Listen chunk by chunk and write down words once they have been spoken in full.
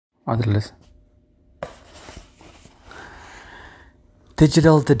Otherless.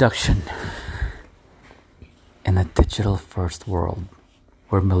 Digital deduction. In a digital-first world,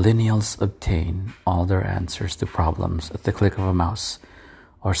 where millennials obtain all their answers to problems at the click of a mouse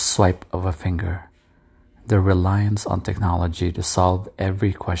or swipe of a finger, their reliance on technology to solve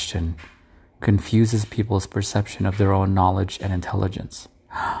every question confuses people's perception of their own knowledge and intelligence.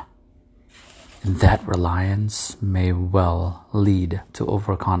 And that reliance may well lead to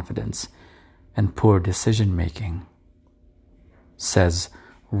overconfidence and poor decision-making, says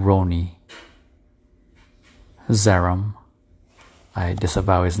Roni Zarum, I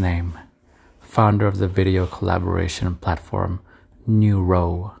disavow his name, founder of the video collaboration platform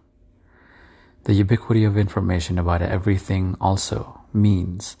Newro. The ubiquity of information about everything also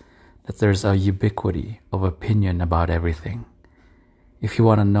means that there's a ubiquity of opinion about everything. If you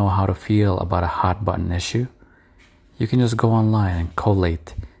want to know how to feel about a hot button issue, you can just go online and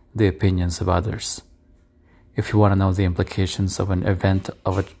collate the opinions of others. If you want to know the implications of an event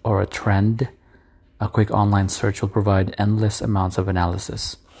or a trend, a quick online search will provide endless amounts of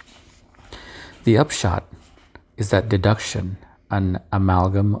analysis. The upshot is that deduction, an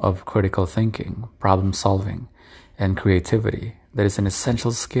amalgam of critical thinking, problem solving, and creativity that is an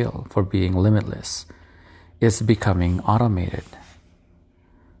essential skill for being limitless, is becoming automated.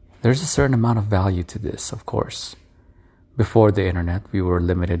 There's a certain amount of value to this, of course. Before the internet, we were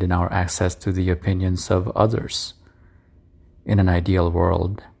limited in our access to the opinions of others. In an ideal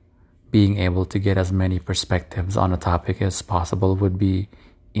world, being able to get as many perspectives on a topic as possible would be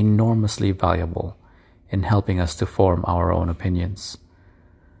enormously valuable in helping us to form our own opinions.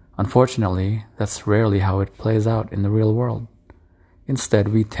 Unfortunately, that's rarely how it plays out in the real world. Instead,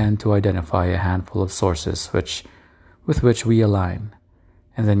 we tend to identify a handful of sources with which we align,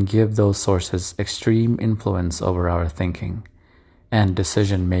 and then give those sources extreme influence over our thinking and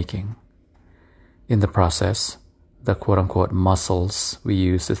decision-making. In the process, the quote-unquote muscles we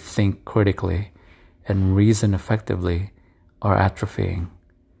use to think critically and reason effectively are atrophying.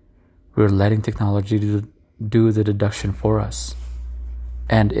 We're letting technology do the deduction for us.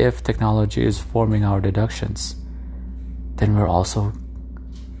 And if technology is forming our deductions, then we're also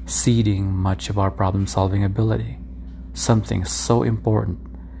ceding much of our problem-solving ability, something so important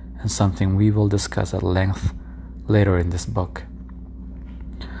and something we will discuss at length later in this book.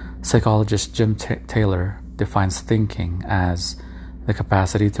 Psychologist Jim Taylor defines thinking as the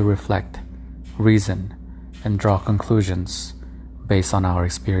capacity to reflect, reason, and draw conclusions based on our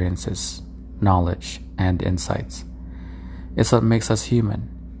experiences, knowledge, and insights. It's what makes us human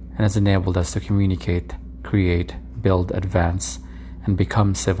and has enabled us to communicate, create, build, advance, and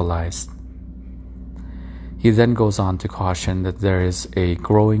become civilized. He then goes on to caution that there is a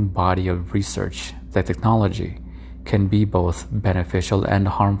growing body of research that technology can be both beneficial and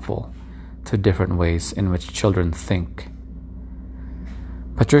harmful to different ways in which children think.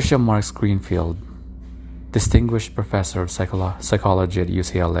 Patricia Marks Greenfield, distinguished professor of psychology at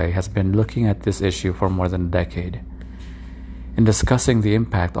UCLA, has been looking at this issue for more than a decade. In discussing the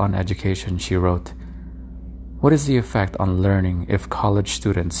impact on education, she wrote, "What is the effect on learning if college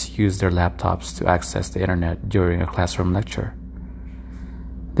students use their laptops to access the internet during a classroom lecture?"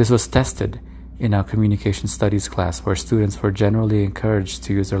 This was tested in a communication studies class where students were generally encouraged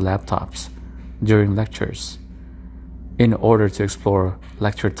to use their laptops during lectures in order to explore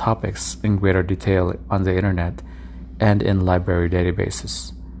lecture topics in greater detail on the internet and in library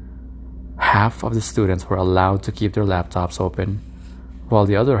databases. Half of the students were allowed to keep their laptops open, while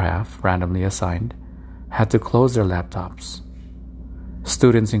the other half, randomly assigned, had to close their laptops.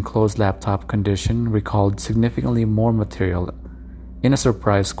 Students in closed laptop condition recalled significantly more material in a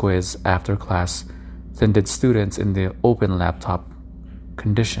surprise quiz after class than did students in the open laptop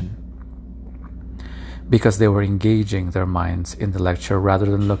condition, because they were engaging their minds in the lecture rather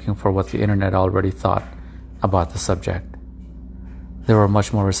than looking for what the internet already thought about the subject. They were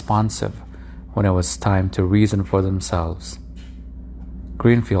much more responsive when it was time to reason for themselves.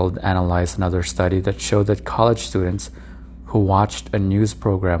 Greenfield analyzed another study that showed that college students who watched a news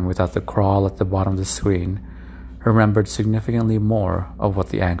program without the crawl at the bottom of the screen remembered significantly more of what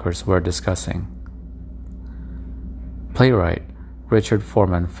the anchors were discussing. Playwright Richard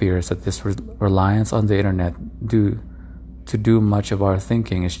Foreman fears that this reliance on the internet to do much of our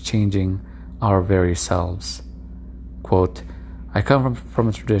thinking is changing our very selves. Quote, "I come from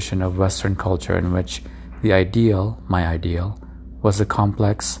a tradition of Western culture in which the ideal, my ideal, was the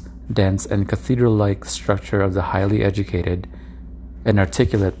complex, dense, and cathedral-like structure of the highly educated and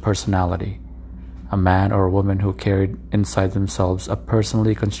articulate personality, a man or a woman who carried inside themselves a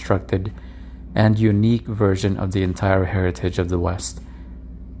personally constructed and unique version of the entire heritage of the West.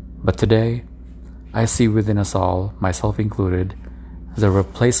 But today, I see within us all, myself included, the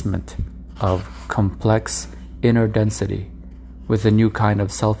replacement of complex inner density with a new kind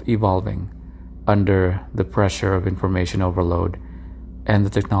of self-evolving under the pressure of information overload and the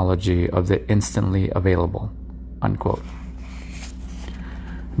technology of the instantly available, unquote.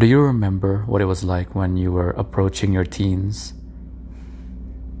 Do you remember what it was like when you were approaching your teens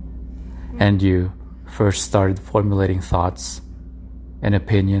and you first started formulating thoughts and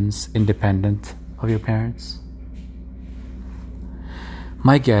opinions independent of your parents?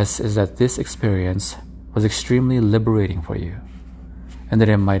 My guess is that this experience was extremely liberating for you, and that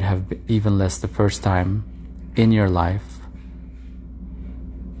it might have been even less the first time in your life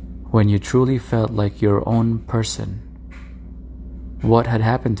when you truly felt like your own person. What had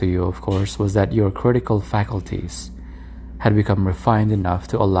happened to you, of course, was that your critical faculties had become refined enough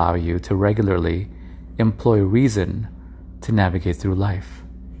to allow you to regularly employ reason to navigate through life.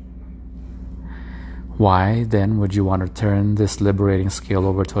 Why then would you want to turn this liberating skill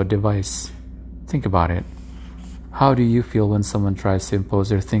over to a device? Think about it. How do you feel when someone tries to impose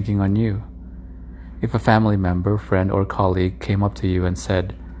their thinking on you? If a family member, friend, or colleague came up to you and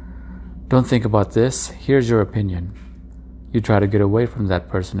said, "Don't think about this, here's your opinion," you try to get away from that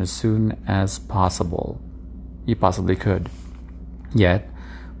person as soon as possible. You possibly could. Yet,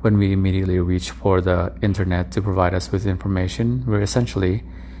 when we immediately reach for the internet to provide us with information, we're essentially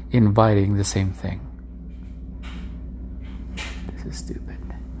inviting the same thing. This is stupid.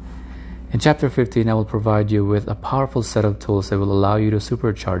 In Chapter 15, I will provide you with a powerful set of tools that will allow you to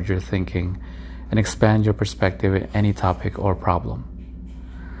supercharge your thinking and expand your perspective in any topic or problem.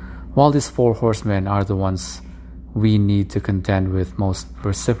 While these four horsemen are the ones we need to contend with most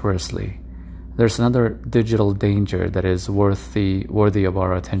vociferously, there's another digital danger that is worthy of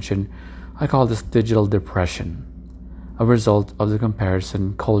our attention. I call this digital depression, a result of the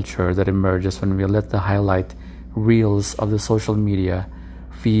comparison culture that emerges when we let the highlight reels of the social media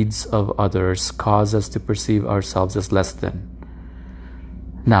feeds of others cause us to perceive ourselves as less than.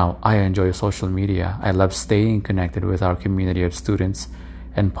 Now, I enjoy social media. I love staying connected with our community of students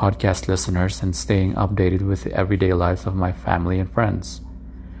and podcast listeners and staying updated with the everyday lives of my family and friends.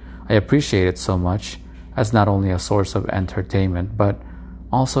 I appreciate it so much as not only a source of entertainment, but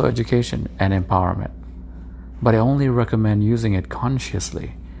also education and empowerment. But I only recommend using it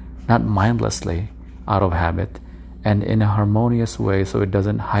consciously, not mindlessly, out of habit, and in a harmonious way so it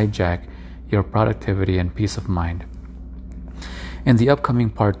doesn't hijack your productivity and peace of mind. In the upcoming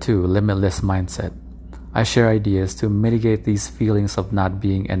Part 2, Limitless Mindset, I share ideas to mitigate these feelings of not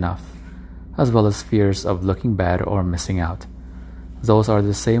being enough, as well as fears of looking bad or missing out. Those are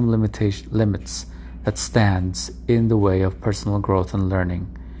the same limits that stands in the way of personal growth and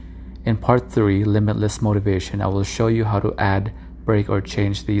learning. In Part 3, Limitless Motivation, I will show you how to add, break, or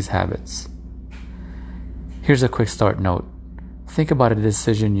change these habits. Here's a quick start note. Think about a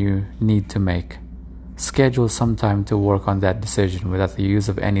decision you need to make. Schedule some time to work on that decision without the use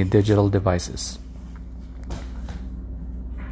of any digital devices.